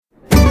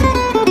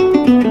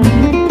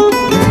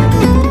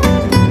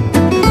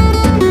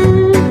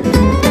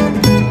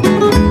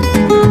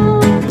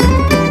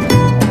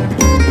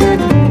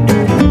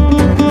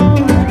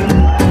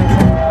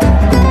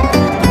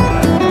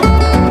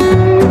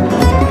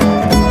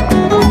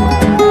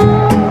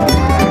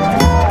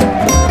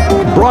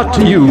brought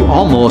to you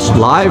almost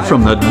live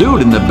from the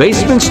Dude in the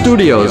Basement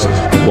Studios.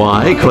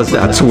 Why? Because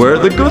that's where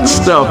the good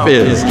stuff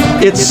is.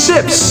 It's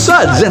Sips,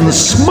 Suds, and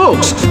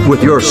Smokes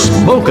with your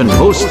smoking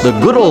hosts, the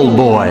good old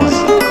boys.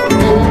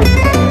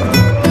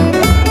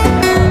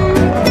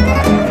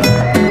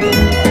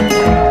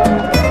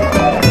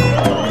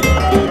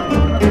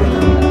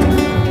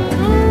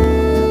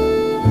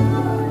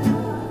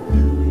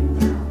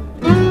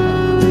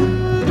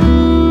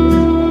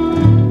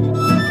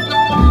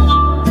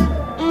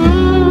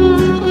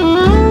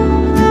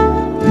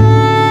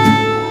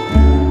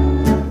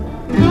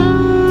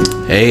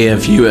 Hey,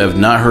 if you have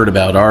not heard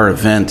about our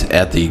event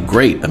at the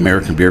Great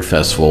American Beer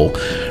Festival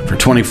for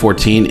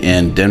 2014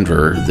 in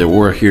Denver, that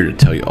we're here to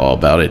tell you all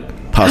about it,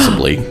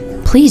 possibly.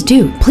 Please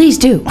do. Please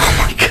do.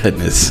 Oh, my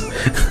goodness.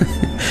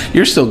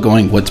 You're still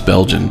going, what's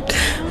Belgian?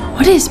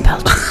 What is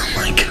Belgium? Oh,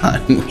 my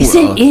God. Is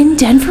it in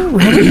Denver,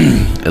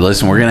 really?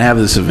 Listen, we're going to have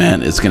this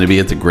event. It's going to be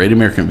at the Great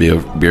American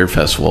Beer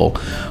Festival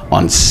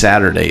on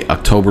Saturday,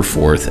 October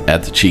 4th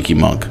at the Cheeky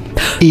Monk.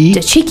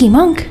 The Cheeky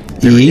Monk?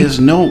 There is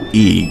no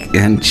E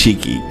in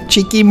cheeky.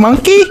 Cheeky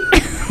monkey?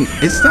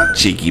 It's not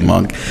Cheeky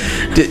Monk.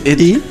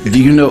 Do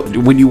you know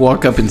when you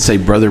walk up and say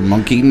Brother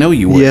Monkey? No,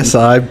 you wouldn't. Yes,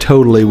 I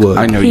totally would.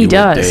 I know He you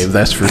does. would, Dave.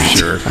 That's for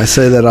sure. I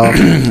say that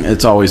often.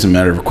 It's always a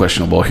matter of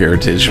questionable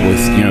heritage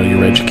with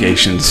your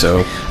education.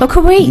 So,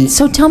 Okay, wait.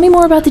 So tell me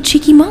more about the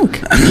Cheeky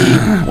Monk.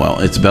 well,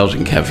 it's a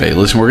Belgian cafe.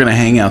 Listen, we're going to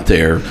hang out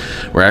there.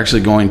 We're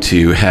actually going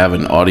to have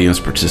an audience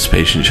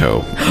participation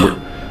show.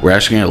 We're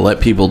actually going to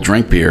let people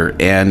drink beer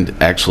and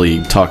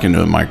actually talk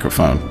into a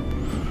microphone.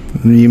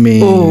 You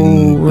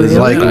mean really?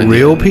 like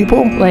real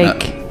people?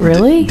 Like,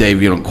 really?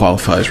 Dave, you don't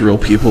qualify as real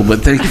people,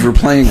 but thank you for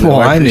playing. Well,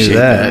 I knew appreciate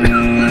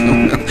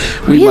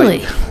that.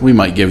 Really? We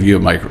might give you a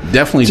micro.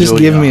 Definitely. Just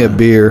give me a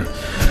beer.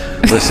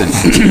 Listen.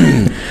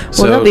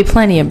 Well, there'll be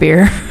plenty of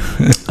beer.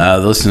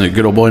 Listen to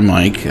good old boy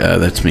Mike.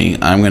 That's me.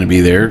 I'm going to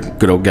be there.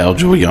 Good old Gal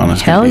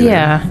Julieanna's Hell gonna be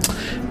yeah. there.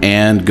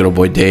 And good old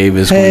boy Dave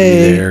is going to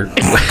be there.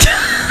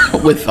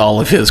 With all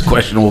of his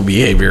questionable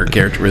behavior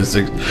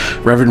characteristics.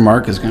 Reverend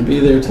Mark is going to be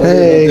there to tell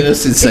you about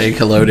this and say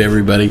hello to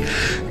everybody.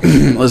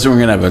 Listen, we're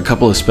going to have a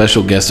couple of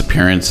special guest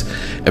appearances.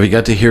 If you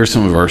got to hear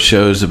some of our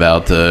shows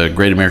about the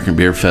Great American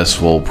Beer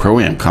Festival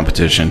Pro-Am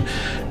competition,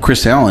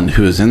 Chris Allen,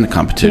 who is in the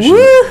competition,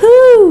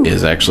 Woohoo!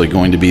 is actually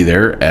going to be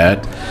there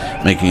at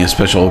making a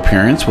special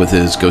appearance with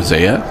his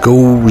Gozea.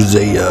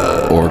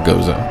 Gozea. Or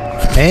Goza.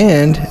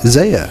 And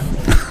Zaya.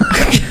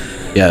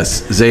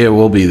 Yes, Zaya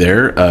will be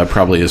there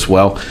probably as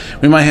well.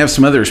 We might have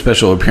some other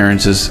special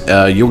appearances.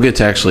 You'll get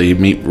to actually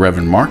meet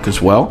Reverend Mark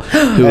as well.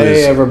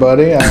 Hey,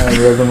 everybody.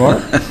 I'm Reverend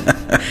Mark.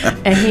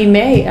 And he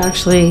may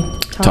actually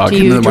talk to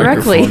you into the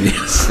directly.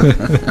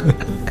 microphone,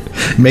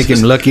 yes. Make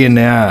him lucky in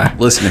the eye.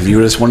 Listen, if you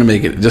just want to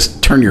make it,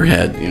 just turn your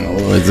head,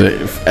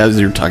 as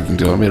you're talking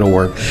to him, it'll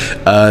work.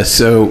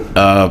 So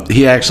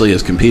he actually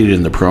has competed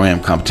in the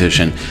Pro-Am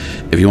competition.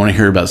 If you want to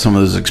hear about some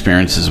of those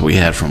experiences we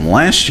had from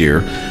last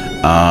year,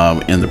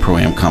 in the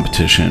Pro-Am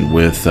competition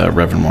with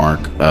Reverend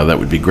Mark, that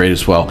would be great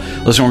as well.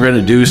 Listen, we're going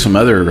to do some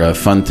other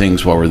fun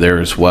things while we're there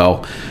as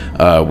well.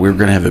 We're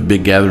going to have a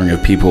big gathering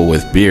of people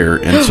with beer,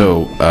 and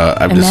so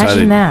I've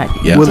decided. Imagine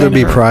that. Yeah, Will there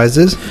be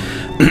prizes?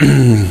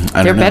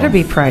 There better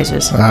be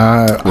prizes.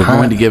 We're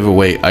going to give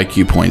away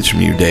IQ points from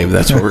you, Dave.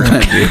 That's what we're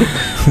going to do.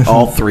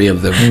 All three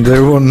of them.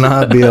 There will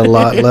not be a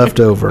lot left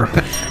over.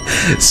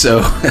 So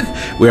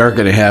we are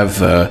going to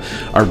have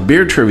our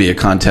beer trivia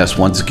contest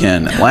once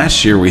again.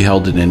 Last year we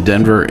held it in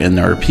Denver, and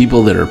there are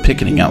people that are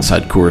picketing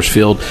outside Coors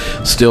Field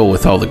still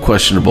with all the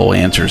questionable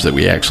answers that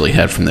we actually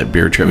had from that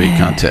beer trivia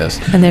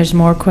contest. And there's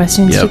more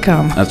questions to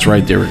come. That's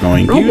right. They were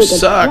going, you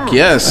suck.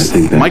 Yes.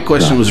 My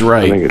question was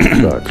right.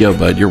 Yo,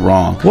 bud, you're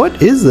wrong.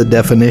 What is the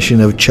definition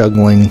of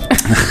chuggling?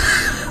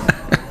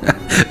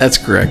 That's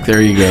correct.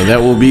 There you go. That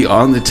will be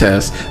on the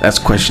test. That's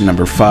question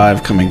number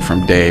 5 coming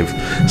from Dave.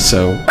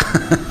 So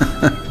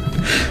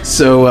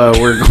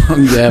we're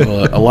going to have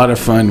a lot of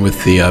fun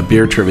with the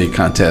beer trivia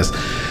contest.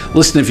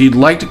 Listen, if you'd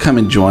like to come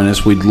and join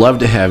us, we'd love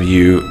to have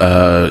you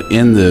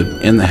in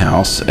the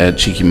house at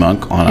Cheeky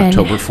Monk on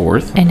October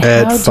 4th. And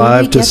at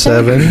 5 to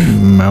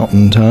 7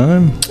 Mountain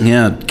Time.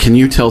 Yeah. Can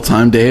you tell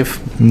time, Dave?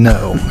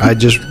 No, I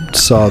just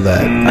saw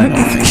that. I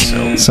don't think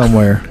so.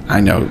 Somewhere. I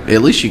know.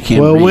 At least you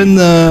can Well, read. when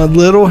the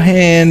little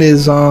hand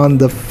is on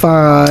the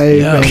 5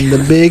 and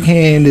the big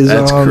hand is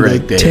That's on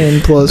correct, the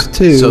Dave. 10 plus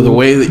 2. So the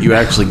way that you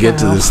actually get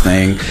to this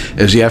thing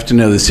is you have to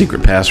know the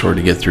secret password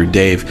to get through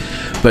Dave.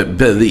 But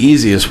the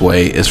easiest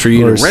way is for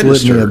you or to slip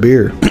register. me a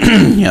beer.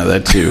 Yeah,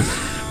 that too.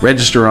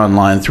 Register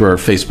online through our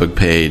Facebook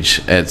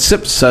page at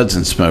Sips, Suds,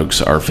 and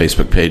Smokes, our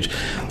Facebook page.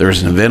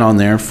 There's an event on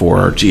there for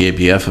our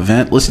GABF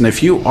event. Listen,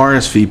 if you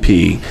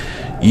RSVP,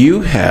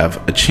 you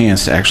have a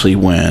chance to actually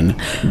win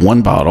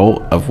 1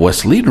 bottle of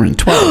West Leader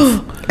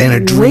 12. And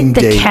a dream With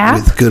the date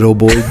cap? with good old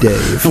boy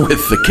Dave.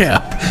 With the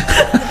cap.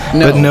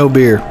 But no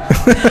beer.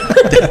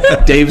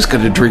 Dave's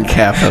going to drink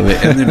half of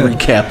it and then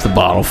recap the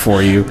bottle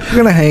for you. We're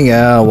going to hang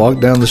out, walk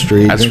down the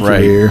street, That's drink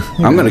right. beer.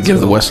 I'm going to give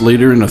the West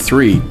Leader a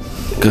 3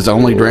 because I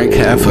only drank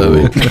half of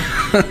it.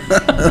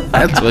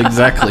 That's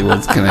exactly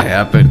what's going to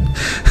happen.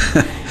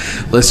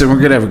 Listen, we're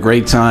going to have a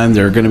great time.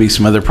 There are going to be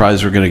some other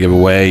prizes we're going to give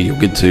away. You'll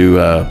get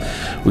to,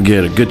 we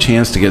get a good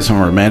chance to get some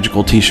of our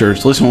magical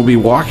t-shirts. Listen, we'll be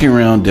walking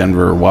around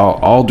Denver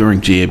all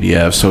during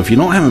GABF. So if you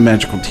don't have a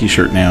magical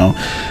t-shirt now,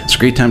 it's a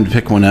great time to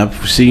pick one up.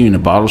 If we see you in a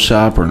bottle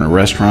shop or in a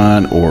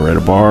restaurant or at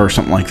a bar or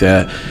something like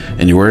that,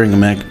 and you're wearing a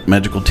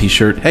magical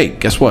t-shirt, hey,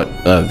 guess what?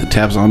 The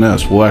tab's on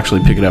us. We'll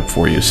actually pick it up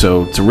for you.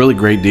 So it's a really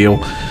great deal.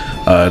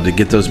 To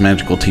get those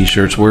magical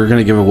t-shirts. We're going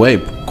to give away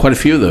quite a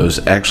few of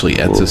those actually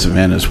at this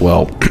event as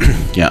well.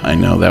 Yeah, I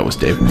know, that was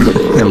Dave.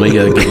 And we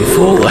got to give a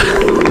full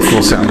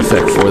sound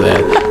effect for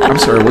that. I'm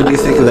sorry, what do you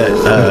think of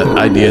that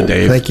idea,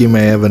 Dave? I think you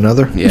may have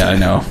another. Yeah, I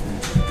know.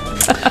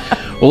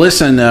 Well,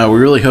 listen, we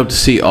really hope to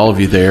see all of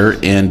you there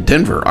in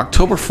Denver,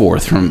 October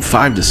 4th from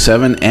 5 to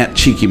 7 at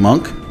Cheeky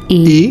Monk.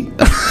 E?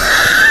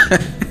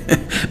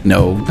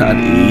 No, not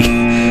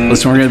E.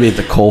 Listen, we're going to be at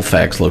the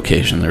Colfax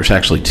location. There's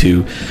actually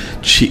two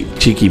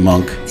Cheeky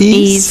Monk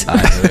E's.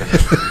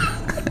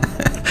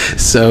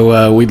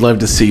 So we'd love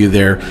to see you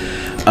there.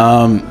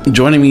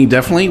 Joining me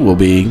definitely will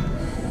be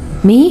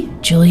Me,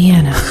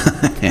 Juliana.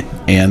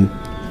 and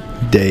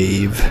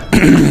Dave.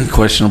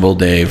 questionable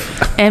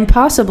Dave. And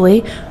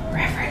possibly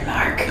Reverend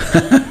Mark.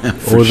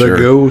 Or sure. the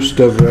ghost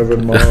of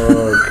Reverend Mark.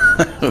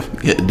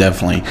 Yeah,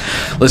 definitely.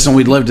 Listen,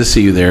 we'd love to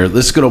see you there.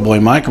 This is good old boy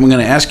Mike. I'm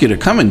going to ask you to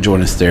come and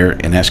join us there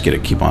and ask you to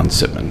keep on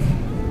sipping.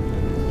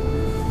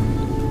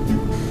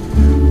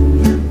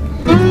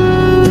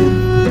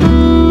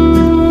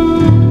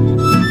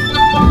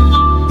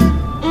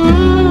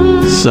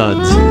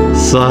 Suds,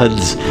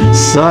 suds,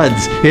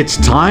 suds. It's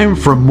time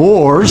for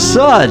more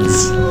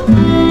suds.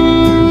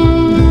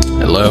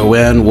 Hello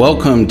and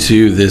welcome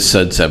to this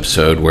Suds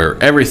episode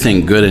where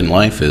everything good in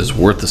life is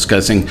worth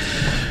discussing.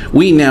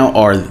 We now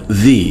are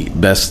the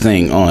best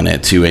thing on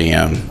at 2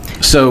 a.m.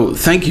 So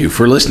thank you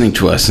for listening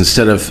to us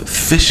instead of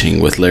fishing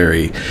with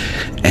Larry.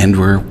 And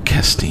we're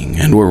casting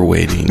and we're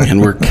waiting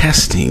and we're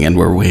casting and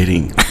we're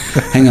waiting.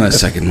 Hang on a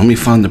second. Let me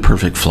find the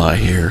perfect fly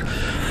here.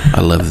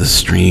 I love the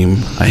stream.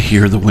 I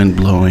hear the wind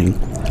blowing.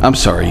 I'm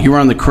sorry. You are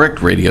on the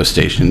correct radio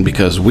station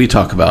because we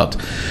talk about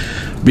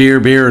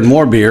beer, and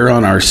more beer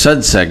on our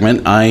Suds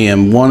segment. I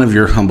am one of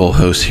your humble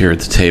hosts here at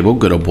the table,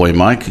 good old boy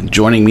Mike.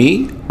 Joining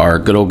me are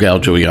good old gal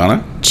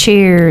Julieanna.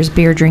 Cheers,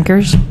 beer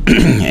drinkers.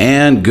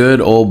 And good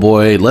old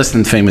boy, less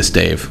than famous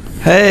Dave.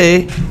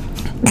 Hey.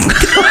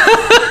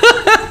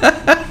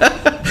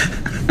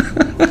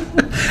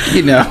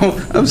 You know,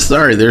 I'm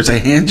sorry, there's a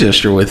hand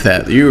gesture with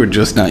that you were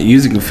just not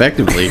using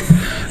effectively.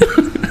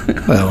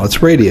 Well,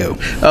 it's radio.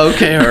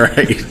 Okay, all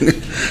right.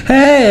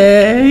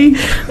 Hey.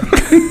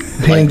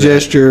 Hand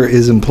gesture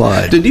is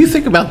implied. Did you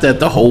think about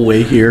that the whole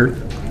way here?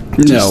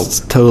 No.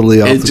 Just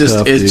totally off the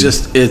cuff, dude.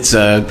 It's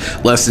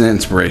less than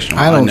inspirational.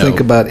 I don't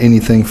think about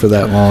anything for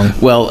that long.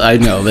 Well, I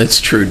know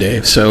that's true,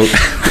 Dave. So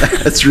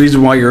that's the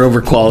reason why you're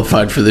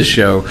overqualified for this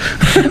show.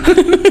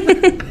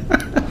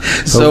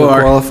 So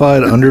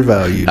overqualified,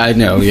 undervalued. I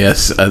know.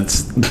 Yes,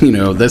 that's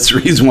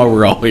the reason why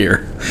we're all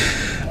here.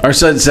 Our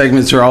Suds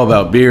segments are all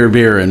about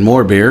beer, and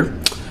more beer.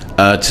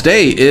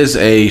 Today is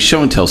a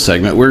show and tell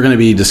segment. We're going to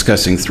be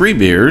discussing 3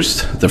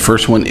 beers. The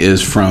first one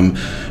is from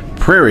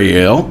Prairie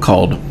Ale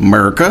called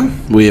Merica.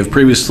 We have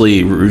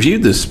previously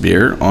reviewed this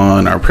beer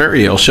on our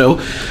Prairie Ale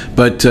show,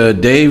 but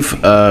Dave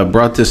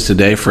brought this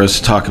today for us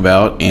to talk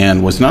about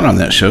and was not on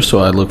that show, so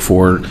I look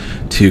forward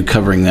to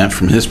covering that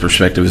from his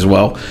perspective as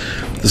well.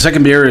 The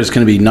second beer is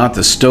going to be Not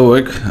the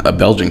Stoic, a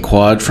Belgian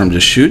quad from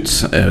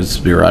Deschutes. It's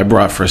a beer I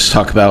brought for us to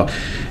talk about.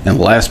 And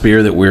the last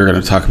beer that we're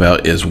going to talk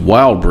about is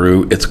Wild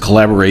Brew. It's a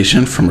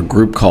collaboration from a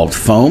group called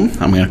Foam.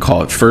 I'm going to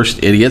call it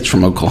First Idiots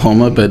from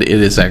Oklahoma, but it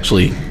is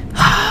actually...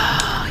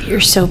 You're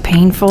so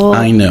painful.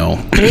 I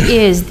know. It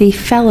is the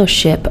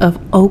Fellowship of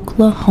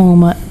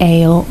Oklahoma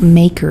Ale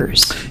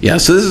Makers. Yeah,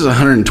 so this is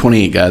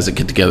 128 guys that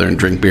get together and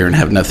drink beer and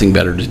have nothing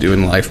better to do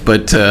in life.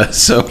 But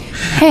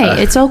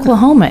Hey, it's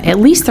Oklahoma. At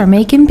least they're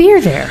making beer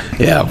there.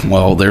 Yeah,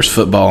 well, there's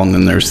football and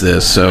then there's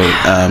this. So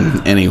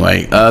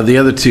anyway, the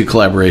other 2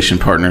 collaboration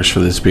partners for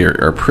this beer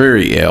are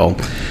Prairie Ale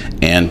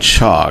and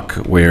Choc,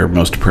 where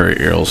most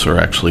Prairie Ales are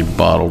actually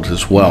bottled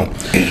as well.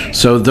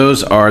 So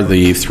those are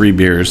the 3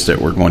 beers that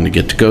we're going to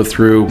get to go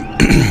through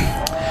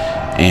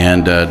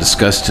and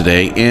discuss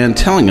today. And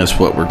telling us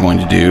what we're going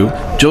to do,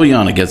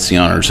 Juliana gets the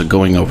honors of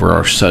going over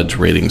our Suds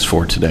ratings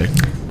for today.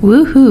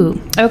 Woohoo.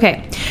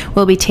 Okay,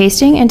 we'll be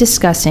tasting and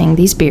discussing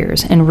these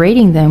beers and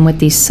rating them with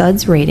these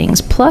Suds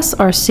ratings, plus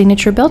our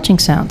signature belching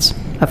sounds,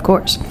 of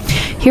course.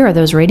 Here are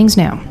those ratings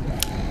now.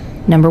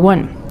 Number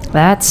 1.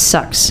 That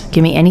sucks.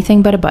 Give me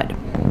anything but a bud.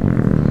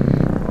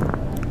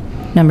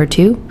 Number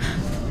 2.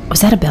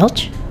 Was that a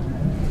belch?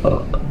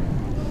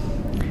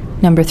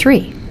 Number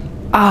 3.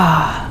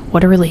 Ah,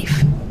 what a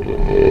relief.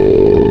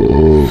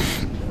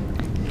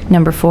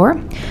 Number 4.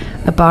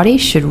 A body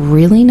should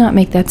really not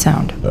make that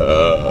sound.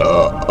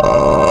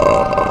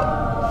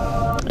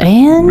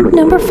 And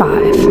number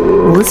 5.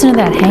 Listen to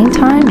that hang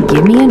time.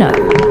 Give me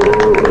another.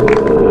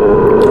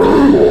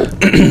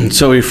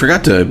 So we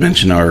forgot to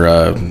mention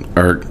our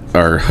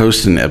our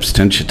host in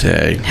absentia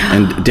today,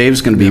 and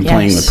Dave's going to be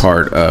playing the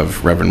part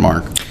of Reverend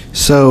Mark.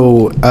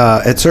 So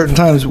at certain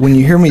times when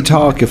you hear me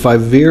talk, if I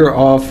veer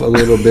off a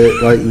little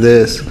bit like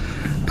this,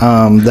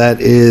 that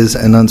is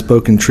an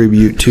unspoken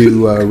tribute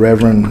to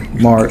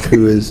Reverend Mark,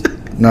 who is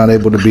not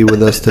able to be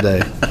with us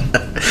today.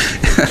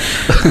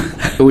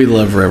 We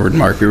love Reverend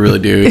Mark. We really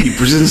do. He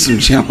presents some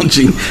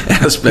challenging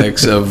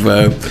aspects of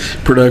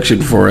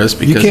production for us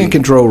because you can't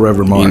control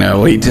Reverend Mark. You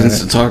know, he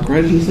tends to talk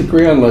right into the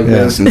ground like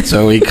this, and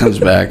so he comes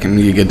back and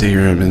you get to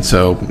hear him, and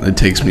so it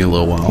takes me a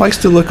little while. Likes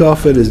to look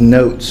off at his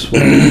notes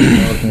while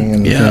he's talking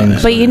and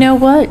things. But you know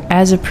what?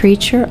 As a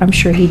preacher, I'm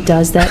sure he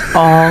does that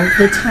all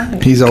the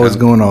time. He's always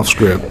going off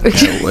script.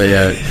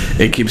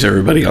 It keeps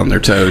everybody on their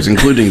toes,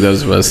 including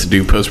those of us that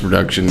do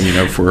post-production,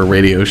 for a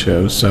radio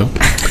show, so...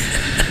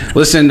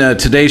 Listen,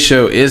 today's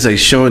show is a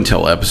show and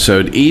tell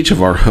episode. Each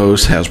of our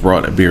hosts has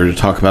brought a beer to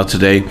talk about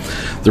today.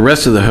 The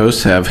rest of the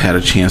hosts have had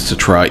a chance to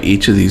try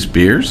each of these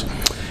beers.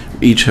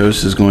 Each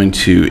host is going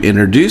to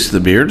introduce the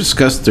beer,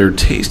 discuss their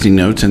tasting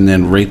notes, and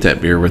then rate that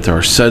beer with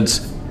our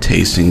Suds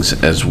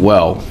tastings as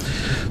well.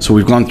 So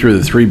we've gone through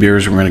the 3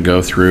 beers we're going to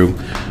go through.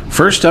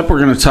 First up, we're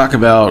going to talk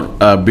about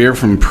a beer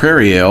from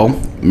Prairie Ale,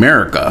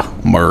 Merica.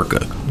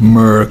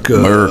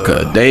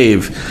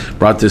 Dave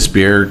brought this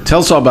beer. Tell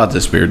us all about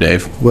this beer,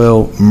 Dave.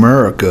 Well,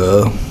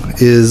 Merica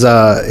is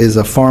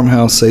a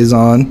farmhouse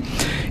saison.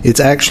 It's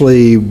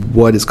actually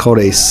what is called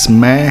a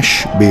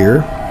smash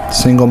beer,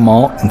 single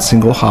malt and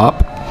single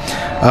hop.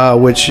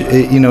 Which,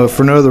 if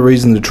for no other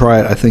reason to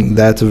try it, I think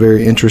that's a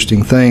very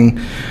interesting thing.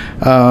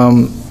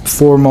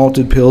 4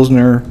 malted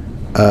Pilsner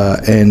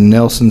and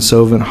Nelson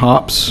Sauvin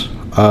hops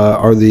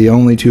are the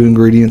only 2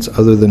 ingredients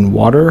other than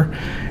water,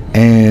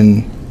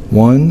 and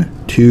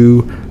 1,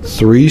 2,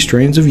 3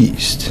 strains of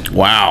yeast.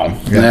 Wow,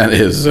 that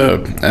is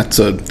that's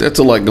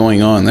a lot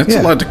going on. That's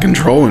a lot to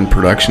control in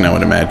production, I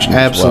would imagine.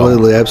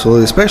 Absolutely,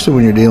 absolutely, especially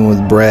when you're dealing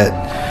with Brett,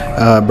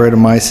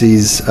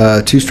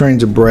 Brettanomyces, 2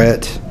 strains of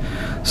Brett.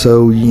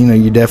 So,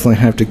 you definitely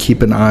have to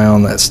keep an eye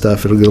on that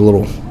stuff. It'll get a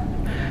little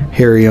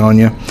hairy on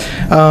you.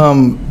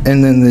 And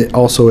then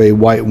also a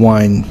white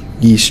wine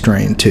yeast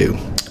strain, too.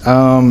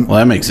 Well,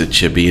 that makes it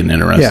chippy and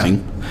interesting.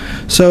 Yeah.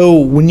 So,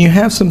 when you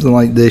have something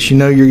like this,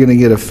 you're going to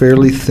get a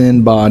fairly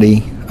thin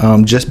body,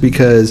 just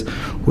because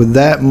with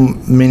that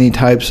many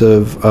types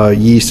of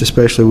yeast,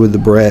 especially with the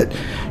Brett,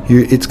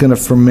 it's going to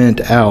ferment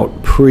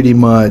out pretty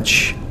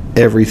much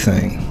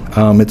everything.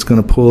 It's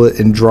going to pull it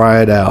and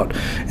dry it out.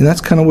 And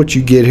that's kind of what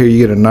you get here. You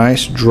get a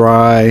nice,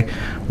 dry,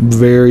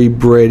 very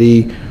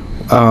bready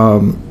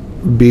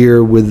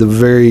beer with a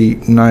very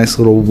nice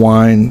little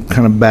wine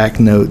kind of back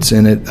notes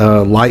in it.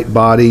 Light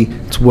body.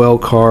 It's well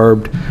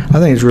carbed. I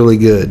think it's really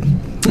good.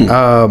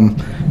 In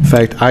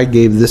fact, I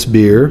gave this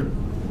beer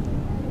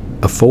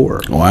a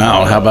 4.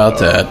 Wow, how about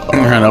that?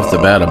 Right off the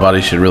bat, a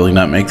body should really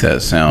not make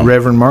that sound.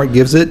 Reverend Mark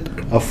gives it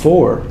a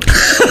 4.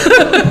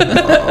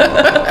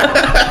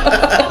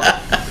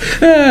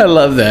 I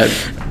love that.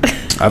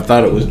 I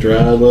thought it was dry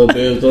a little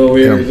bit. So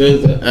weird.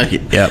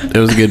 Yeah, it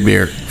was a good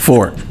beer.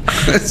 4.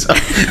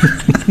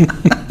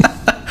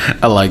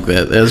 I like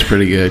that. That's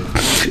pretty good.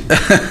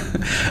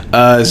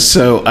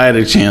 So I had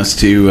a chance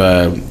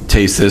to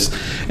taste this,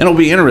 and it'll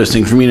be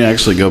interesting for me to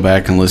actually go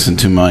back and listen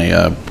to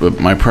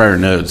my prior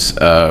notes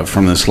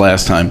from this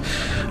last time.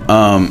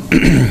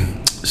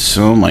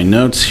 So my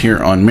notes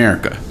here on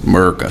Merica.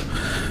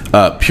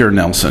 Pure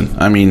Nelson.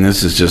 I mean,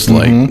 this is just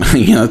like,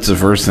 it's the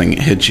first thing that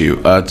hits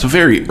you. It's a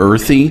very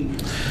earthy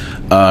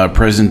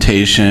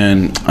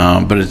presentation,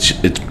 but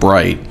it's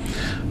bright.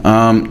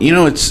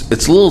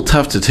 It's a little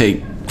tough to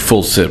take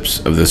full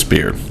sips of this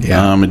beer.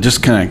 It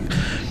just kind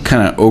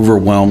of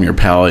overwhelm your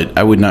palate.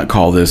 I would not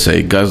call this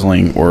a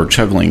guzzling or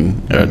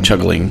chuggling.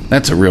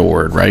 That's a real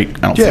word, right? I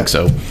don't think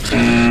so.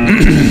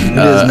 It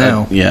is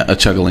now. A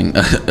chuggling.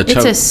 It's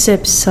a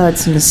sip,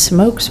 suds, and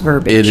smokes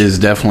verbiage. It is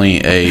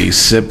definitely a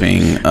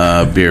sipping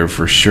beer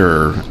for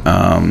sure.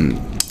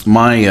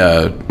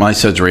 My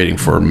suds rating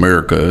for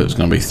Merica is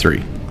going to be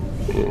 3.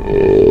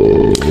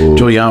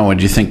 Juliana, what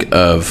did you think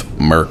of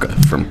Merica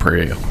from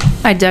Prairie Ale?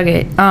 I dug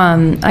it.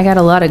 I got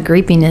a lot of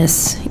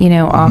grapiness,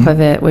 off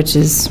of it, which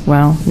is,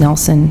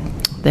 Nelson,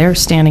 they're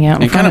standing out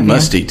in and front of kind of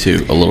musty,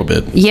 too, a little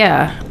bit.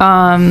 Yeah. But,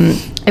 I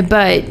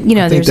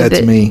think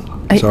that's me.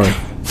 Sorry.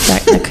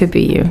 That could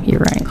be you. You're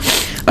right.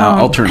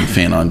 I'll turn the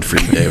fan on for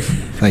you, Dave.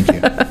 Thank you.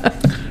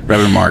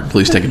 Reverend Mark,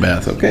 please take a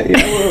bath. Okay.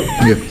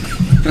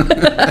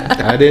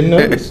 I didn't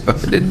notice.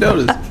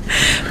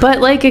 But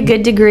like a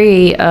good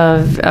degree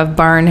of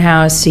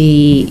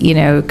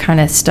barnhousey, kind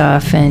of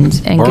stuff and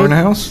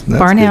barnhouse?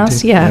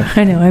 Barnhouse, yeah.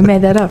 I know. I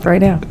made that up right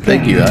now.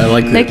 Thank you. I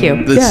like that. Thank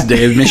you. This is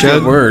Dave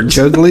Mitchell words.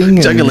 Chuggling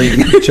and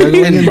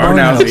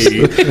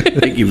barnhousey.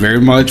 Thank you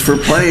very much for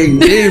playing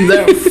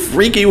that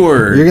freaky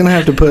word. You're gonna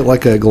have to put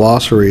like a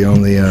glossary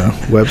on the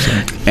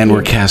website. And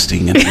we're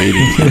casting and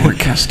waiting. We're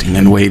casting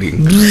and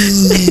waiting.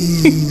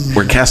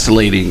 We're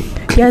castellating.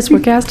 Yes, we're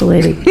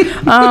castellating. But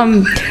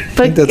I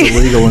think that's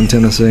illegal in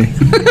Tennessee.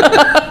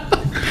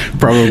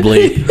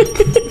 Probably.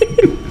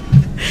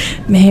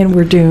 Man,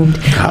 we're doomed.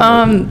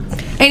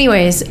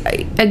 Anyways,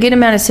 a good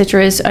amount of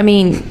citrus. I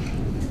mean,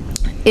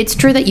 it's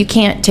true that you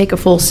can't take a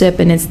full sip,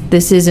 and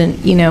this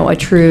isn't, a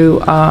true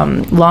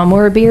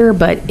lawnmower beer,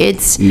 but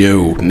it's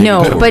no,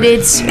 but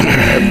it's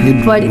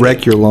You'd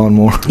wreck your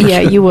lawnmower. Yeah,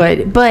 you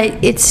would,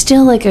 but it's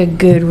still like a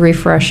good,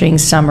 refreshing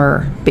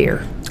summer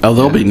beer. Oh,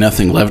 there'll be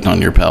nothing left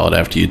on your palate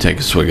after you take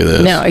a swig of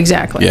this. No,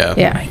 exactly. Yeah.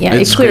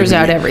 It clears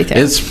out everything.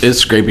 It's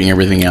scraping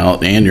everything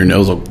out, and your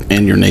nasal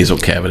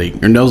cavity.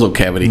 Your nasal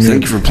cavity.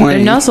 Thank you for The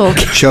playing. nuzzle.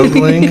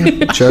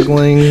 Chuggling,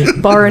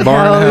 Barn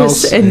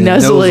house, and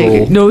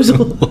nuzzling.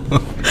 Nozzle.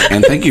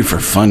 And thank you for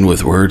fun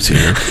with words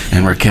here.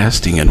 And we're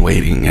casting and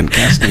waiting and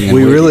casting and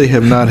We waiting. really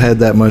have not had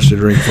that much to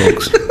drink,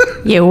 folks.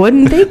 You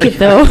wouldn't think it,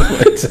 though.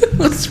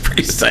 That's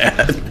pretty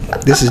sad.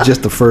 This is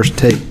just the first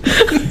take.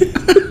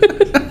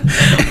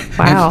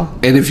 Wow.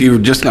 And if you're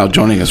just now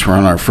joining us, we're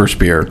on our first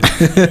beer.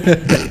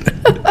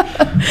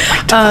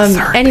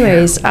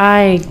 Anyways,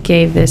 I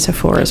gave this a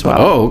 4 as well.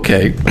 Oh,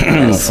 okay. 4.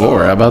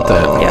 How about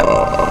that?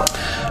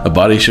 Yep. A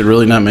body should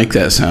really not make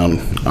that sound.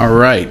 All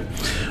right.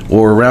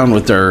 Well, we're around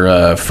with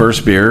our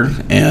first beer,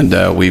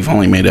 and we've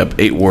only made up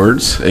 8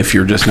 words if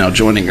you're just now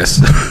joining us.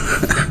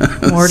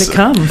 More to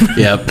come.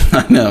 Yep,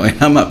 I know.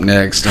 I'm up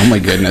next. Oh, my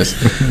goodness.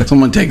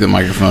 Someone take the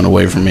microphone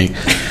away from me.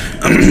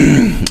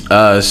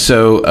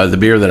 So the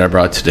beer that I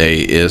brought today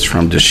is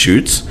from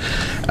Deschutes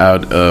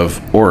out of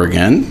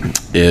Oregon,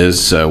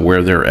 is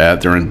where they're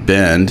at. They're in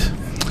Bend.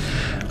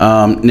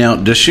 Now,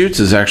 Deschutes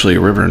is actually a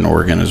river in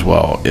Oregon as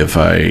well, if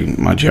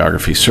my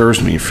geography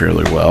serves me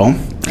fairly well.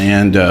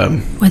 And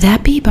Would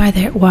that be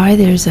why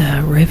there's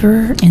a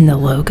river in the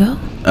logo?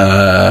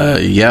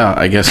 yeah,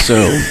 I guess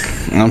so.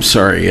 I'm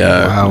sorry.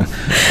 Wow.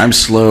 I'm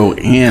slow,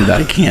 and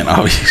I can't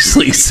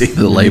obviously see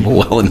the label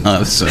well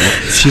enough. So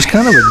She's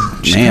kind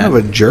of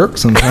a jerk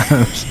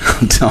sometimes.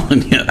 I'm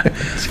telling you,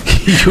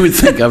 you would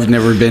think I've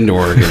never been to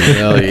Oregon.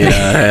 Well, yeah,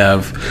 I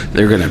have.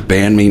 They're going to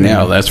ban me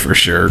now. That's for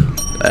sure.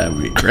 That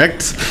would be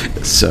correct.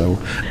 So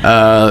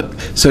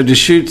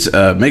Deschutes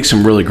makes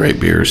some really great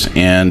beers,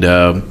 and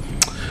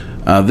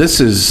this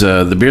is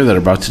the beer that I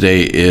brought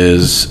today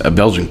is a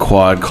Belgian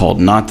quad called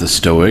Not the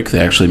Stoic. They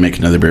actually make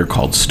another beer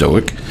called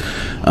Stoic.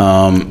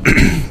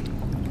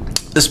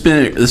 This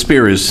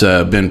beer has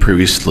been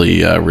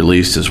previously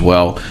released as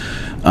well,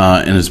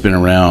 and it's been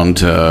around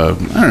 2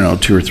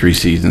 or 3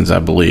 seasons, I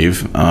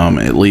believe,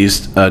 at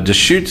least.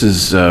 Deschutes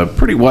is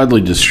pretty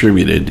widely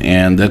distributed,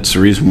 and that's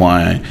the reason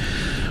why I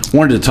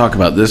wanted to talk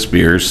about this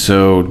beer.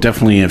 So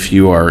definitely, if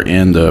you are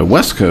in the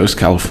West Coast,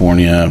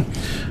 California,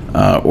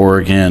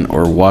 Oregon,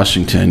 or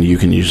Washington, you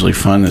can usually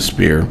find this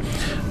beer.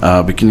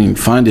 But you can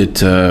find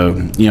it,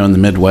 in the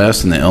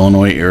Midwest, in the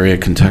Illinois area,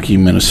 Kentucky,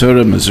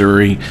 Minnesota,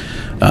 Missouri,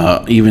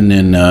 even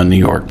in New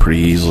York,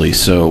 pretty easily.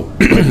 So,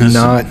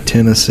 Not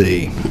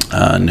Tennessee.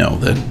 No,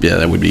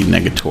 that would be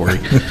negatory.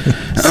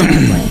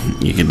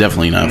 You can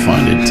definitely not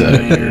find it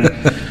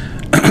here.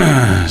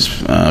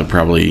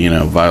 Probably,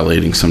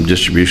 violating some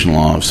distribution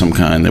law of some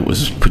kind that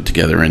was put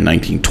together in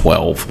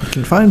 1912. You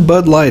can find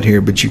Bud Light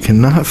here, but you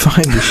cannot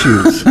find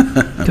Deschutes.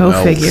 Go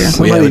figure.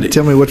 Somebody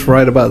tell me what's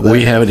right about that.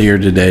 We have it here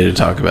today to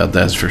talk about,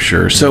 that's for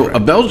sure. So a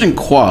Belgian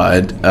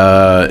quad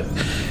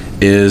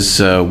is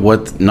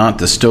what Not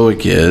the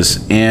Stoic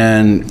is.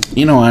 And,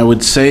 I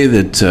would say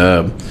that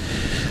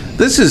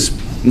this is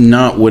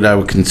not what I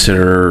would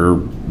consider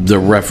the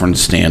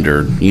reference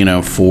standard,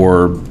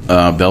 for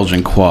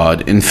Belgian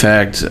quad. In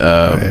fact,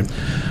 Right.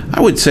 I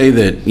would say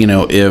that,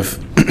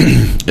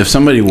 if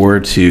somebody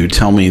were to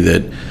tell me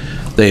that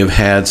they have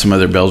had some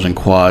other Belgian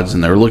quads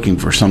and they're looking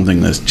for something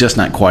that's just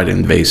not quite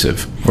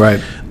invasive,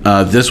 Right.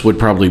 this would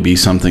probably be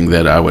something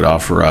that I would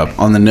offer up.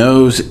 On the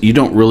nose, you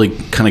don't really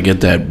kind of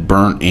get that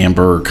burnt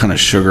amber kind of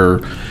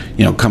sugar,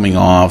 coming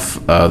off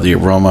the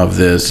aroma of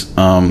this.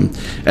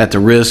 At the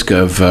risk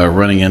of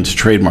running into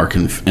trademark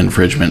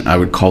infringement, I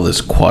would call this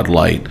Quad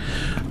Light.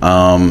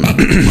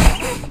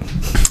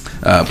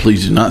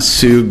 Please do not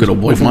sue good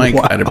old boy Mike.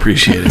 Wow. I'd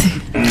appreciate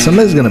it.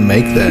 Somebody's going to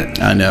make that.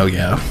 I know,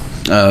 yeah.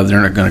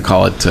 They're not going to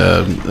call it.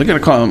 They're going to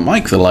call it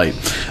Mike the Light,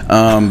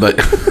 but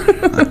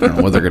I don't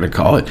know what they're going to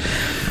call it.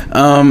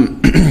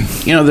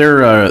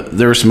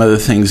 There are some other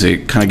things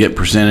that kind of get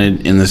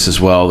presented in this as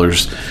well.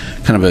 There's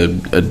kind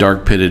of a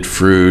dark pitted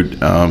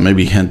fruit,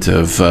 maybe a hint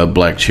of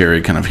black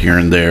cherry, kind of here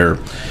and there.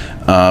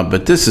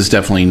 But this is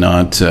definitely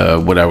not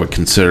what I would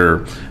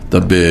consider the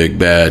big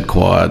bad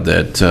quad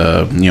that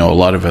a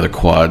lot of other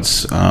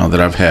quads that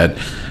I've had.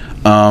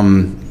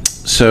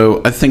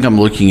 So I think I'm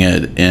looking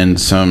at, in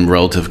some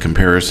relative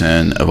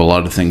comparison of a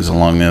lot of things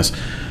along this,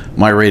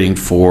 my rating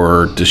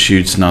for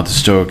Deschutes Not the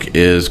Stoic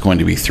is going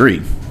to be 3.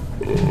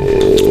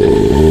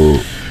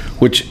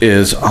 Which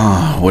is,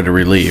 what a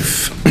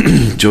relief.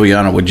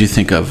 Juliana, what did you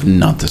think of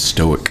Not the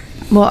Stoic?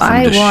 Well,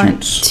 I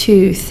want Deschutes?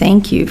 to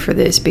thank you for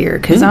this beer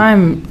because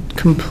I'm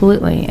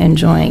completely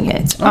enjoying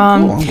it. Cool.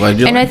 I'm glad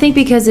you and like I think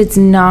because it's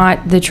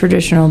not the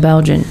traditional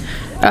Belgian.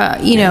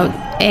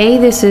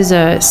 This is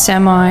a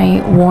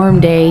semi-warm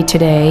day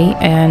today,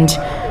 and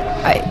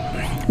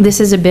this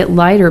is a bit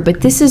lighter,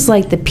 but this is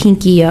like the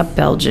pinky up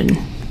Belgian.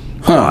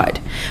 quad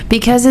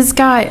because it's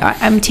got.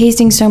 I'm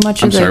tasting so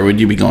much of the. I'm sorry. Would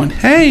you be going?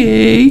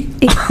 Hey.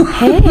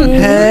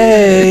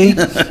 Hey.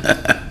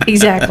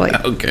 Exactly.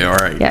 Okay. All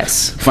right.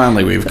 Yes.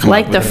 Finally, we've come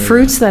like up the with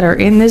fruits that are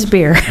in this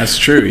beer. That's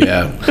true.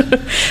 Yeah.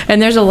 And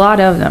there's a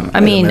lot of them. I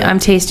mean, I'm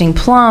tasting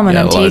plum and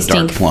Yeah, I'm a lot of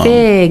tasting dark plum.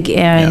 fig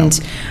and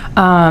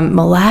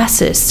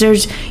molasses.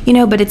 There's,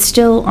 but it's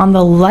still on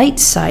the light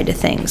side of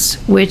things,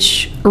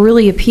 which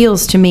really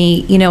appeals to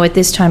me, at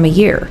this time of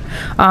year.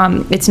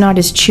 It's not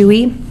as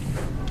chewy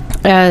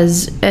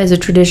as a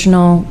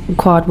traditional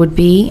quad would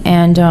be.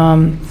 And,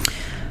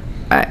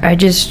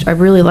 I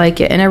really like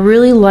it. And I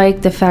really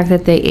like the fact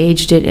that they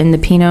aged it in the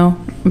Pinot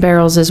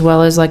barrels as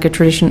well as like a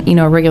traditional,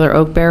 a regular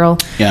oak barrel.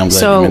 Yeah, I'm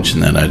glad you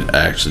mentioned that.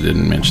 I actually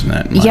didn't mention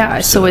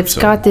that. So it's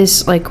got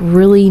this like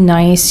really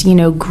nice,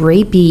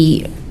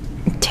 grapey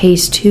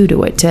taste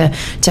to it to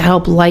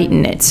help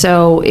lighten it.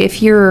 So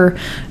if you're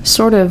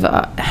sort of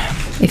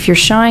if you're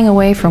shying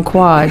away from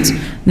quads,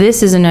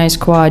 this is a nice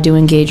quad to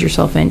engage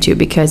yourself into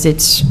because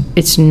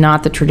it's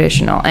not the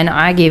traditional. And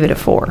I gave it a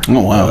 4.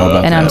 Oh wow! How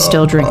about and that? I'm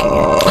still drinking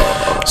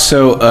it.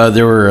 So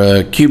there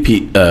were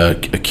Cupid.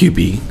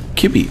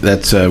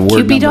 That's word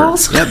Cupid number.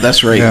 dolls? Yeah,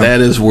 that's right. Yeah. That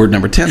is word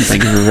number 10.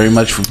 Thank you very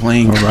much for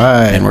playing. All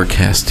right. And we're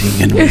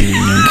casting and waiting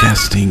and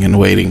casting and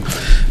waiting.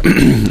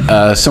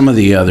 Some of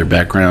the other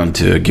background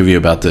to give you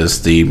about this: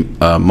 the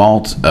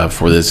malt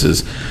for this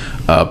is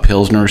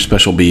Pilsner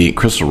Special B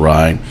Crystal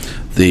Rye.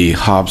 The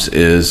hops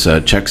is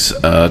Czech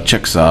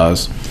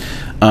sauce.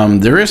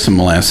 There is some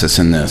molasses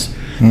in this.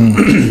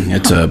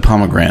 It's a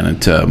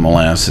pomegranate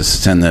molasses.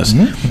 It's in this,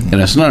 and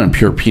it's not in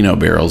pure Pinot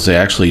barrels. They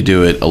actually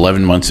do it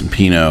 11 months in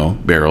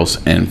Pinot barrels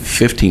and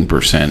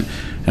 15%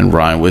 in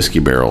rye whiskey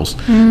barrels.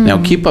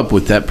 Now, keep up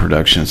with that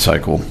production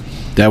cycle.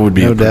 That would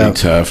be pretty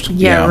tough.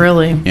 Yeah,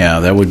 really.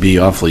 Yeah, that would be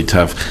awfully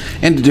tough,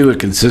 and to do it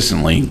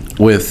consistently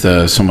with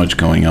so much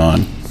going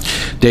on.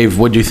 Dave,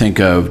 what do you think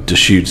of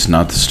Deschutes,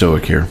 Not the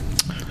Stoic here?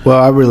 Well,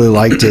 I really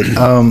liked it.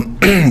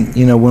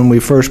 When we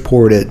first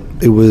poured it,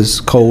 it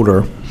was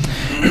colder.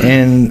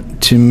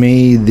 And to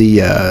me,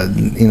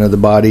 the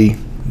body,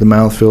 the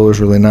mouthfeel is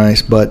really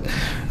nice, but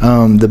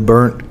the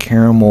burnt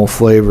caramel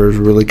flavors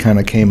really kind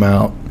of came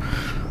out.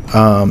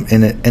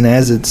 And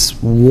as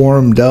it's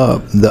warmed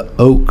up, the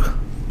oak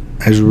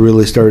has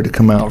really started to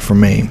come out for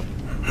me.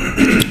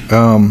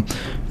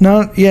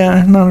 Not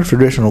a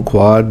traditional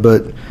quad,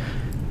 but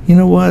you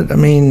know what? I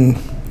mean,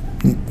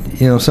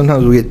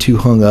 sometimes we get too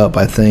hung up,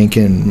 I think,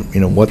 in,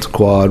 what's a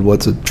quad,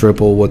 what's a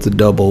triple, what's a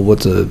double,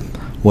 what's a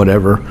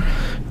whatever.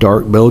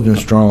 Dark Belgian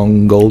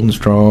strong, golden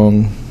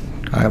strong.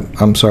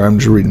 I'm sorry, I'm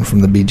just reading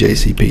from the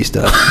BJCP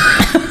stuff.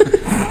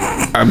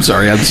 I'm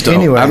sorry, I'm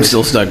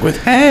still stuck with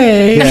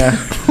hey. Yeah.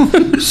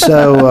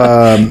 So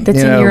that's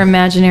in your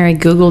imaginary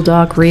Google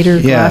Doc reader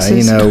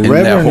glasses. And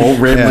that whole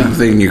rambling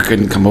thing, you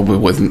couldn't come up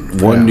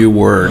with one new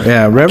word.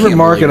 Yeah, Reverend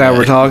Mark and I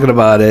were talking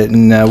about it,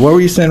 and what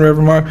were you saying,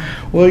 Reverend Mark?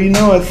 Well,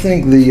 I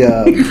think the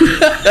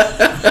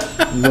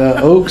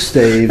the oak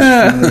staves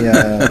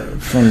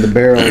from the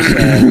barrels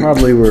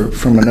probably were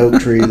from an oak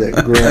tree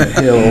that grew on a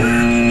hill.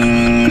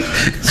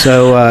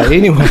 So,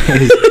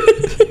 anyways.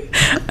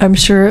 I'm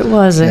sure it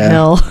was a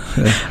hill.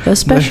 A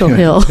special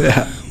hill.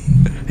 Yeah.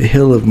 A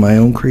hill of my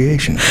own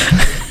creation.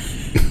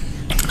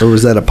 Or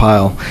was that a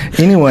pile?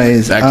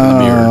 Anyways. Back to the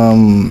beer.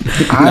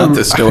 Not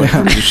the Stoic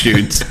from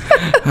Deschutes.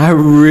 I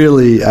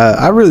really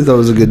thought it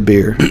was a good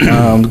beer.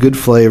 Good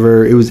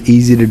flavor. It was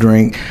easy to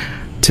drink.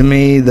 To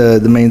me,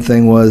 the main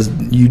thing was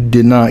you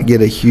did not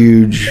get a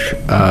huge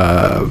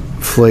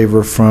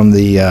flavor from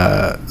the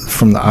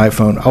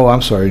iPhone. Oh,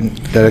 I'm sorry.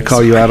 Did I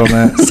call you out on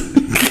that?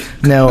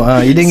 No,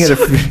 you didn't get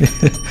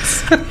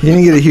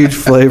a huge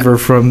flavor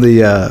from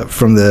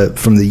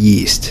the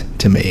yeast.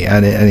 To me, I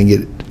didn't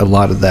get a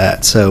lot of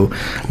that. So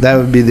that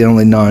would be the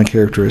only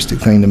non-characteristic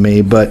thing to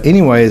me. But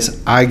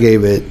anyways, I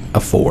gave it a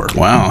 4.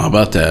 Wow, how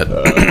about that?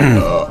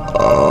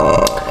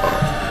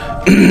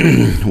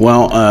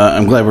 Well,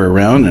 I'm glad we're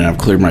around, and I've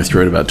cleared my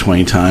throat about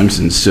 20 times,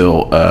 and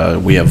still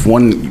we have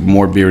one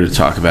more beer to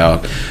talk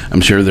about.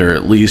 I'm sure there are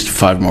at least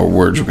 5 more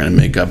words we're going to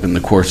make up in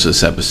the course of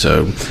this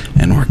episode,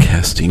 and we're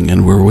casting,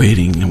 and we're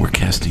waiting, and we're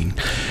casting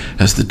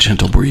as the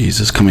gentle breeze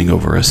is coming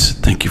over us.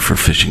 Thank you for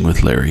fishing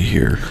with Larry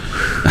here.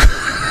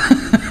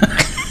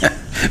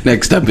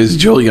 Next up is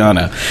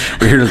Julieanna.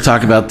 We're here to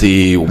talk about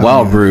the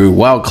Wild Brew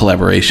Wild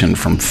collaboration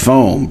from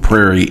Foam,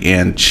 Prairie,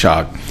 and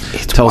Choc.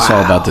 Tell us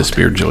all about this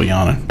beer,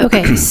 Julieanna.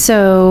 Okay,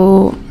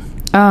 so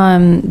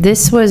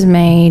this was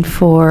made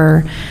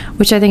for,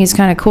 which I think is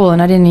kind of cool,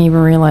 and I didn't even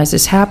realize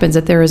this happens,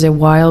 that there is a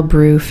Wild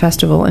Brew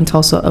Festival in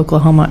Tulsa,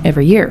 Oklahoma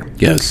every year.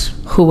 Yes.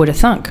 Who would have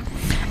thunk?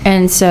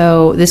 And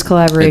so this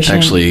collaboration...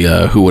 It's actually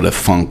who would have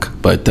thunk,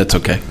 but that's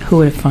okay. Who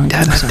would have funked?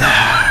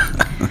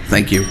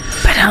 Thank you.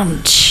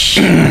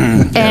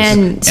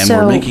 And so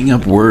we're making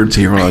up words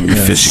here on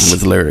Fishing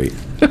with Larry.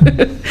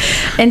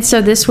 And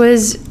so this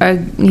was a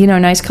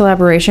nice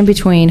collaboration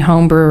between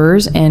home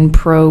brewers and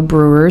pro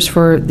brewers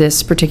for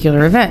this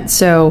particular event.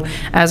 So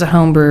as a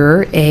home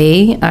brewer,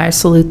 I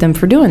salute them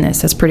for doing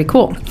this. That's pretty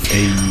cool.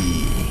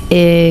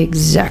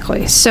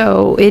 Exactly.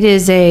 So it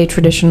is a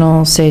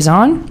traditional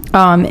saison,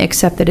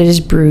 except that it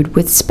is brewed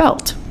with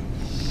spelt.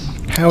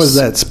 How is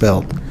that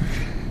spelled?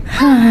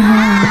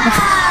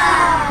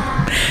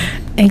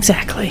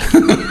 Exactly.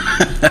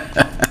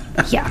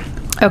 Yeah.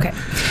 Okay.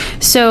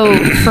 So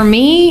for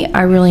me,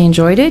 I really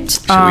enjoyed it.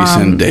 Should we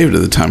send Dave to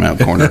the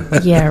timeout corner?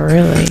 Yeah,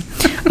 really.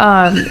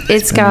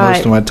 It's got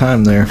most of my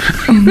time there.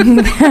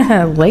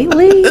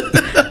 lately.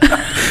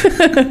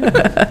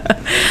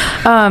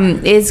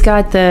 It's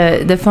got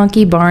the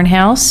funky barn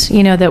house,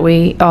 that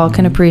we all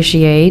can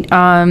appreciate.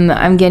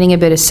 I'm getting a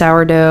bit of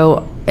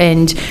sourdough,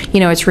 and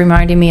it's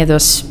reminding me of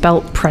those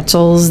spelt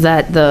pretzels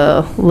that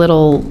the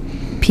little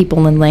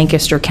people in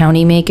Lancaster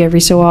County make every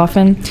so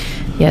often.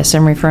 Yes,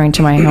 I'm referring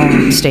to my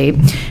home state.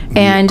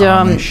 And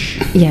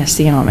yes,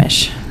 the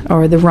Amish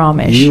or the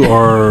Romish. You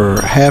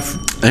are half.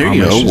 There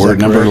you Amish, go.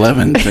 Word number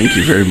 11. Thank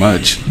you very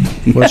much.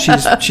 Well,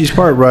 she's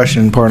part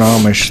Russian, part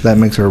Amish. That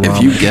makes her Romish.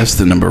 If you guess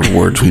the number of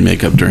words we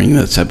make up during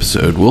this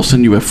episode, we'll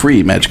send you a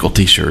free magical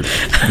T-shirt.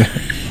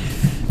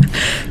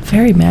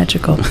 Very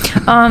magical.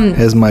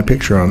 Has my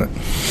picture on it.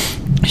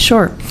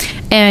 Sure.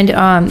 And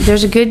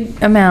there's a good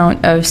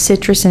amount of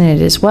citrus in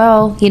it as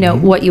well.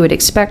 What you would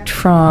expect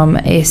from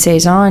a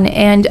saison.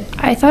 And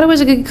I thought it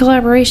was a good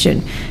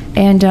collaboration.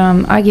 And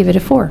I give it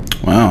a 4.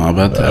 Wow, how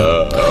about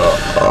that?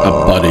 A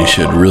buddy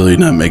should really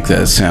not make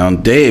that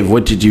sound. Dave,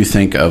 what did you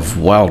think of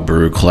Wild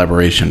Brew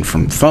collaboration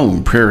from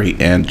Foam, Prairie,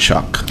 and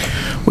Choc?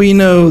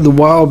 Well, the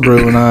Wild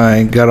Brew and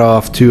I got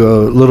off to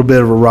a little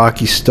bit of a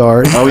rocky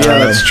start. Oh, yeah,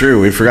 that's true.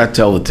 We forgot to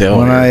tell the tale.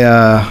 When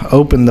I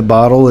opened the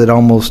bottle, it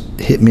almost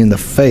hit me in the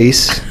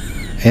face,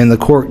 and the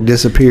cork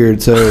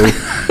disappeared. So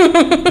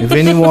if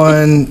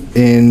anyone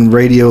in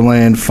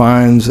Radioland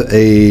finds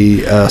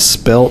a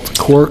spelt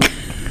cork,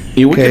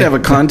 we could have a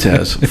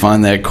contest.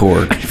 Find that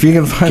cork. If you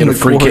can find get a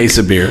free cork, case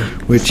of beer.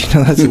 Which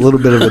that's a little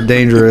bit of a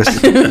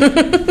dangerous.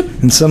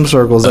 In some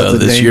circles, that's a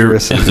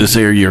dangerous. Is this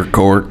your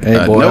cork?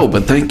 Hey, boy. No,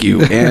 but thank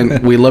you,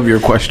 and we love your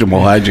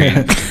questionable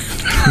hygiene.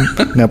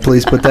 Now,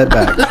 please put that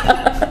back.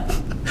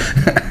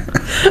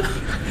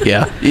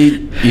 Yeah,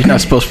 you're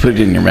not supposed to put it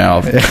in your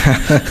mouth.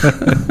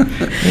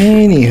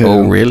 Anywho.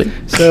 Oh, really?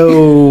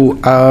 So,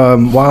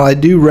 while I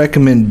do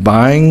recommend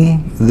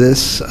buying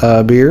this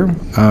beer,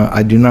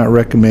 I do not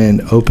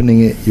recommend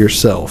opening it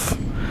yourself.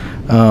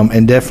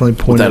 And definitely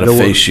point without it a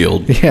away. face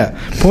shield. Yeah,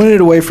 point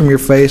it away from your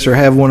face, or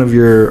have one of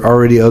your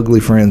already ugly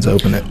friends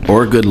open it.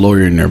 Or a good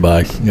lawyer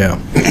nearby. Yeah.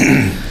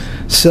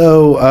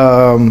 So,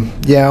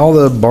 all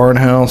the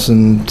barnhouse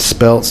and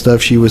spelt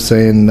stuff she was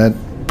saying, that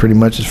pretty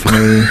much is for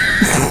me.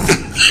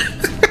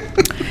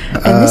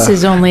 And this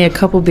is only a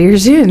couple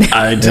beers in.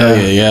 I tell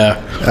you, yeah.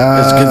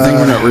 It's a good thing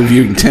we're not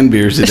reviewing 10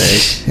 beers a day.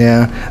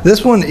 Yeah.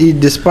 This one,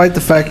 despite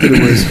the fact that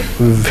it was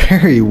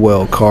very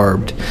well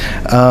carbed,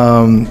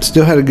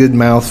 still had a good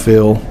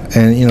mouthfeel.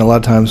 And, a lot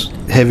of times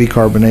heavy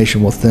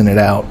carbonation will thin it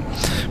out.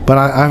 But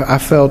I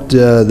felt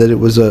that it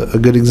was a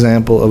good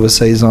example of a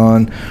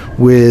saison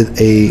with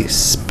a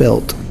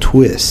spelt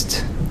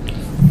twist.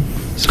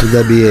 So would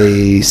that be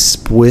a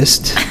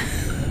spwist?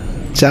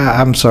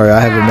 I'm sorry, I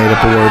haven't made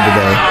up a word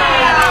today.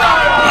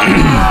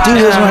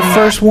 Dude, that's my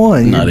first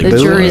one. Not the even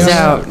jury's close.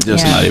 out.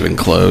 Just Yeah. not even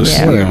close.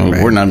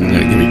 Yeah. We're not even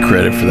going to give you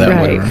credit for that.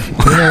 Right.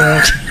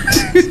 Whatever.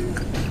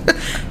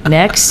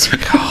 Next.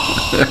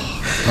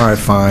 All right,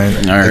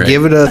 fine. All right. I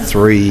give it a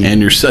 3.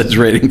 And your Suds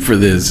rating for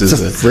this is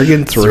It's a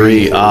friggin'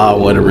 3. Ah,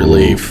 what a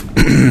relief.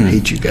 I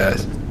hate you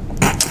guys.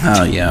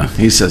 Oh, yeah.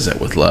 He says that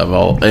with love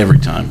every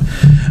time.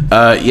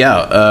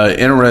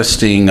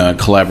 Interesting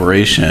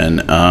collaboration.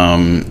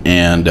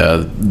 And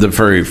the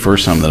very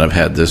first time that I've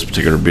had this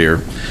particular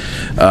beer,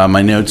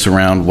 my notes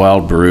around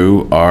Wild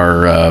Brew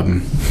are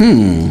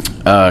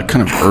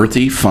kind of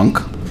earthy funk.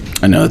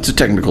 I know it's a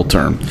technical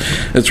term.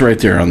 It's right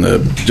there on the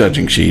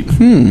judging sheet.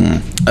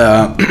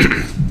 I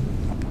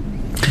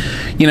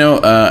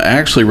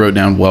actually wrote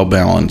down well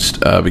balanced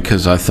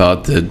because I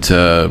thought that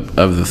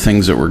of the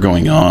things that were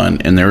going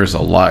on, and there is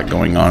a lot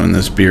going on in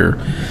this beer,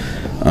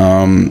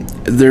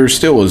 there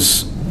still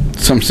was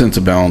some sense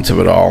of balance of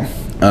it all.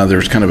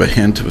 There's kind of a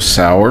hint of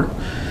sour,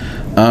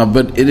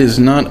 but it is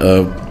not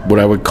what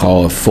I would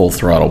call a full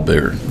throttle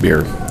beer.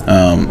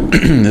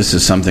 This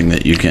is something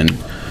that you can.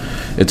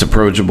 It's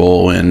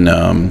approachable, and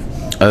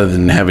other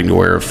than having to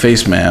wear a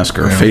face mask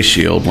or a face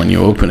shield when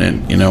you open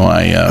it,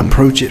 I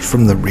approach it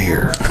from the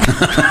rear.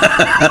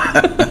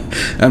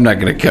 I'm not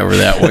going to cover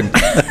that one.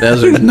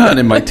 Those are not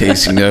in my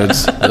tasting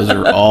notes. Those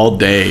are all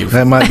Dave.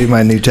 That might be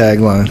my new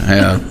tagline.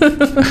 Yeah.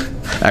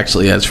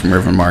 Actually, that's from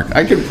Reverend Mark.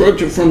 I can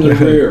approach it from the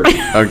rear.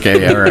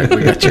 Okay, all right.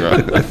 We got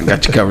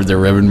you covered there,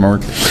 Reverend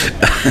Mark.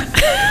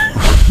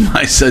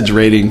 My Suds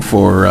rating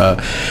for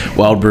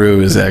Wild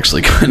Brew is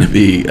actually going to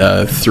be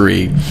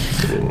 3.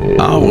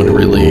 Oh, what a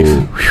relief.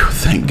 Whew,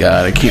 thank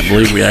God. I can't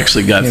believe we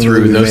actually got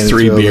through those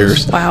 3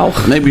 beers. Wow.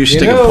 Maybe we should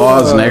take a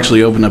pause and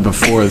actually open up a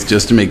 4th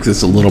just to make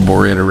this a little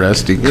more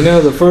interesting.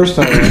 The first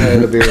time I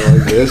had a beer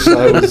like this,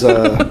 I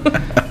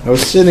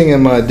was sitting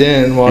in my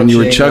den watching. And you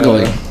were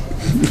chuggling.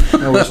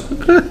 I was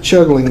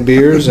chuggling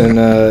beers, and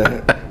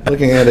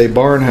looking at a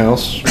barn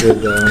house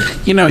with.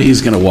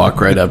 He's going to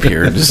walk right up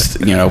here, just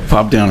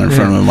pop down in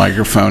front of the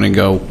microphone and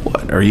go,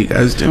 "What are you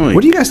guys doing?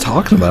 What are you guys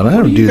talking about? I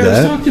don't do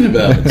that." What are you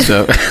guys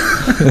talking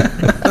about?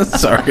 So,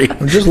 sorry.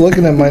 I'm just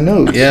looking at my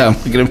notes. Yeah, I'm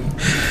looking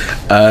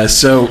at.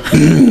 So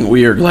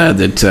we are glad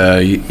that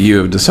you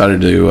have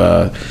decided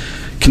to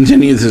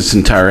continue this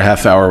entire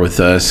half hour with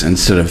us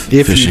instead of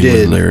fishing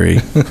with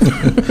Larry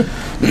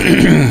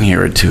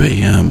here at 2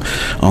 a.m.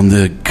 on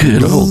the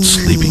good old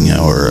sleeping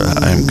hour.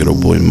 I'm good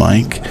old boy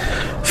Mike,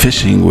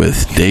 fishing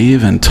with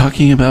Dave and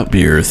talking about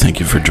beer. Thank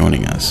you for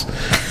joining us.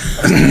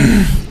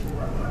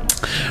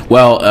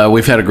 Well,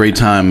 we've had a great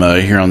time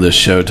here on this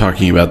show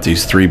talking about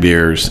these 3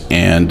 beers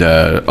and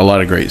a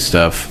lot of great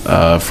stuff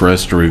for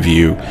us to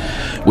review.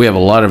 We have a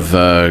lot of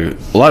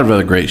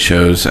other great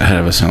shows ahead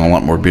of us and a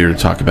lot more beer to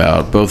talk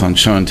about, both on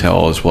Show and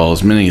Tell as well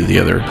as many of the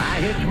other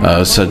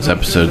Suds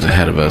episodes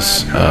ahead of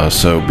us.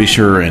 So be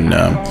sure and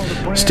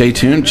stay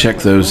tuned. Check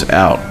those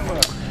out.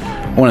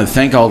 I want to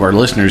thank all of our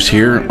listeners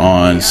here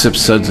on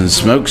Sips, Suds, and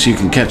Smokes. You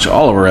can catch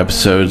all of our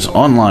episodes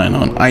online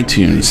on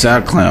iTunes,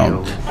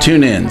 SoundCloud,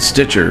 TuneIn,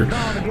 Stitcher,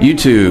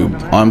 YouTube,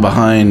 on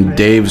Behind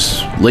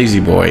Dave's Lazy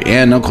Boy,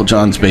 and Uncle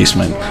John's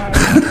Basement.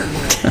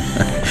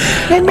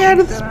 Get me out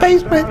of this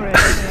basement.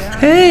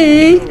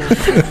 Hey!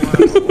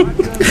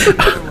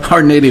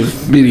 Our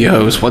native media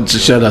host wants to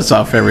shut us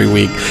off every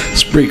week.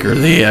 Spreaker,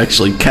 they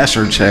actually cash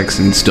our checks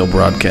and still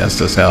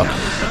broadcast us out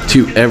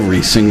to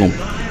every single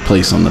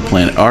place on the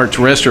planet. Our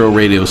terrestrial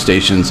radio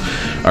stations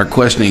are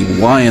questioning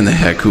why in the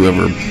heck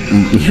whoever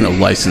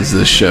licensed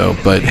this show,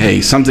 but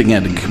hey, something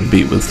had to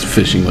compete with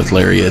Fishing with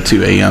Larry at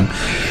 2 a.m.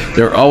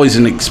 They're always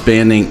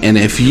expanding, and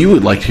if you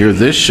would like to hear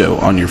this show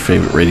on your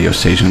favorite radio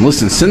station,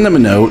 listen, send them a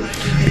note,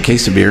 a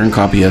case of beer, and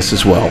copy us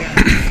as well.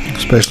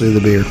 Especially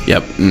the beer.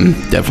 Yep,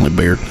 definitely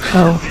beer.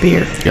 Oh,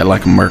 beer. Yeah,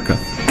 like a Merica.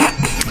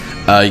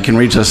 You can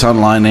reach us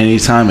online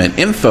anytime at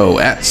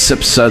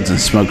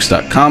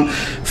info@sipsudsandsmokes.com.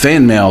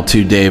 Fan mail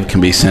to Dave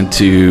can be sent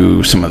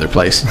to some other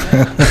place.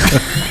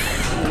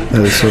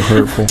 That is so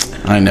hurtful.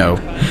 I know.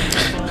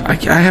 I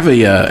have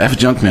a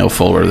junk mail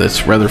folder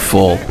that's rather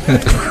full.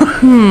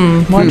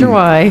 Wonder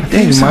why.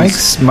 Hey,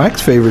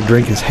 Mike's favorite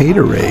drink is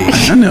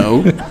Haterade. I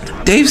know.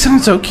 Dave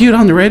sounds so cute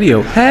on the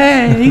radio.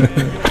 Hey.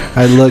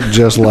 I look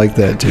just like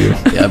that too.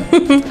 Yep.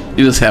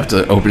 You just have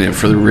to open it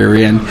for the rear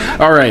end.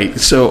 All right.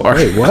 So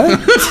Wait, what?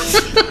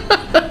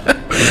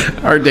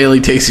 Our daily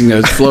tasting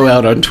notes flow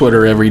out on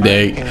Twitter every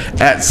day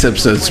at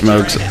Sips and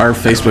Smokes. Our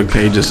Facebook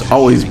page is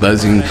always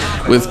buzzing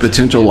with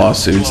potential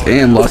lawsuits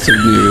and lots of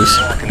news.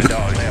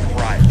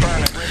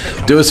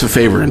 Do us a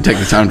favor and take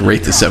the time to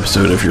rate this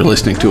episode if you're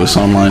listening to us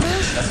online.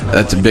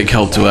 That's a big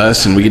help to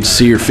us, and we get to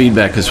see your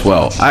feedback as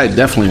well. I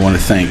definitely want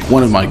to thank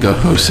one of my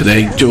co-hosts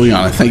today,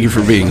 Juliana. Thank you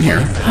for being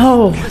here.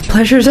 Oh,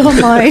 pleasure's all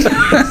mine.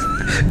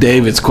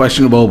 Dave, it's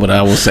questionable, but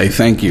I will say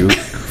thank you.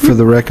 For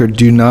the record,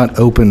 do not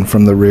open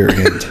from the rear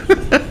end.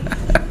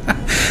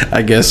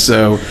 I guess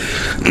so.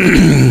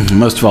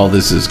 Most of all,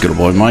 this is good old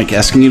boy Mike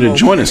asking you to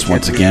join us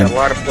once again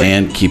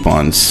and keep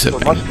on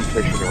sipping.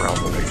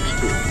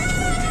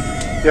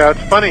 Yeah,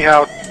 it's funny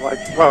how,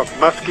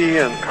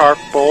 muskie and carp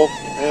both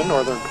and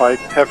northern pike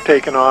have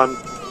taken on,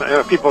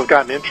 people have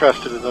gotten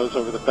interested in those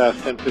over the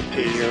past 10,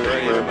 15 years.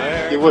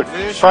 Where you would,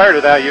 prior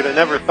to that, you'd have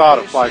never thought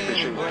of fly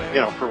fishing,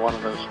 for one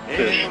of those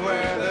fish.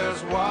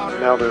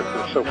 Now they're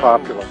so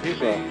popular.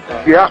 So,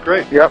 yeah, it's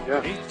great. Yep.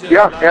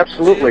 Yeah,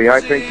 absolutely. I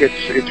think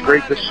it's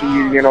great to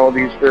see,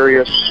 these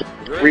various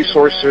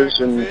resources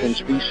and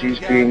species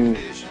being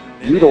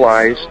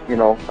utilized.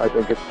 I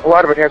think a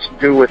lot of it has to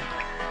do with,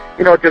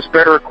 just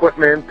better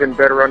equipment and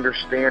better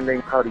understanding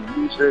how to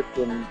use it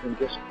and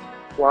just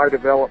fly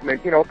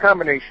development, a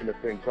combination of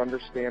things,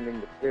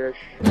 understanding the fish.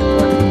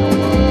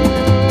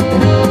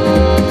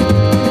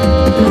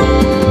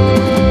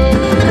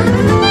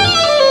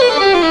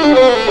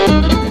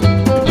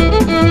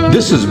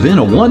 This has been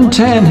a One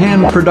Tan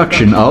Hand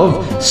production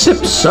of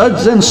Sips,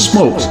 Suds, and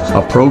Smokes,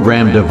 a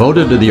program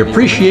devoted to the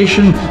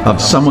appreciation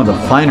of some of the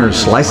finer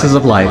slices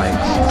of life.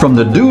 From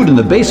the Dude in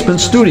the Basement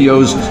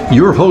Studios,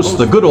 your hosts,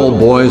 the Good Old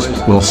Boys,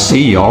 will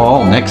see you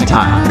all next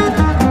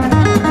time.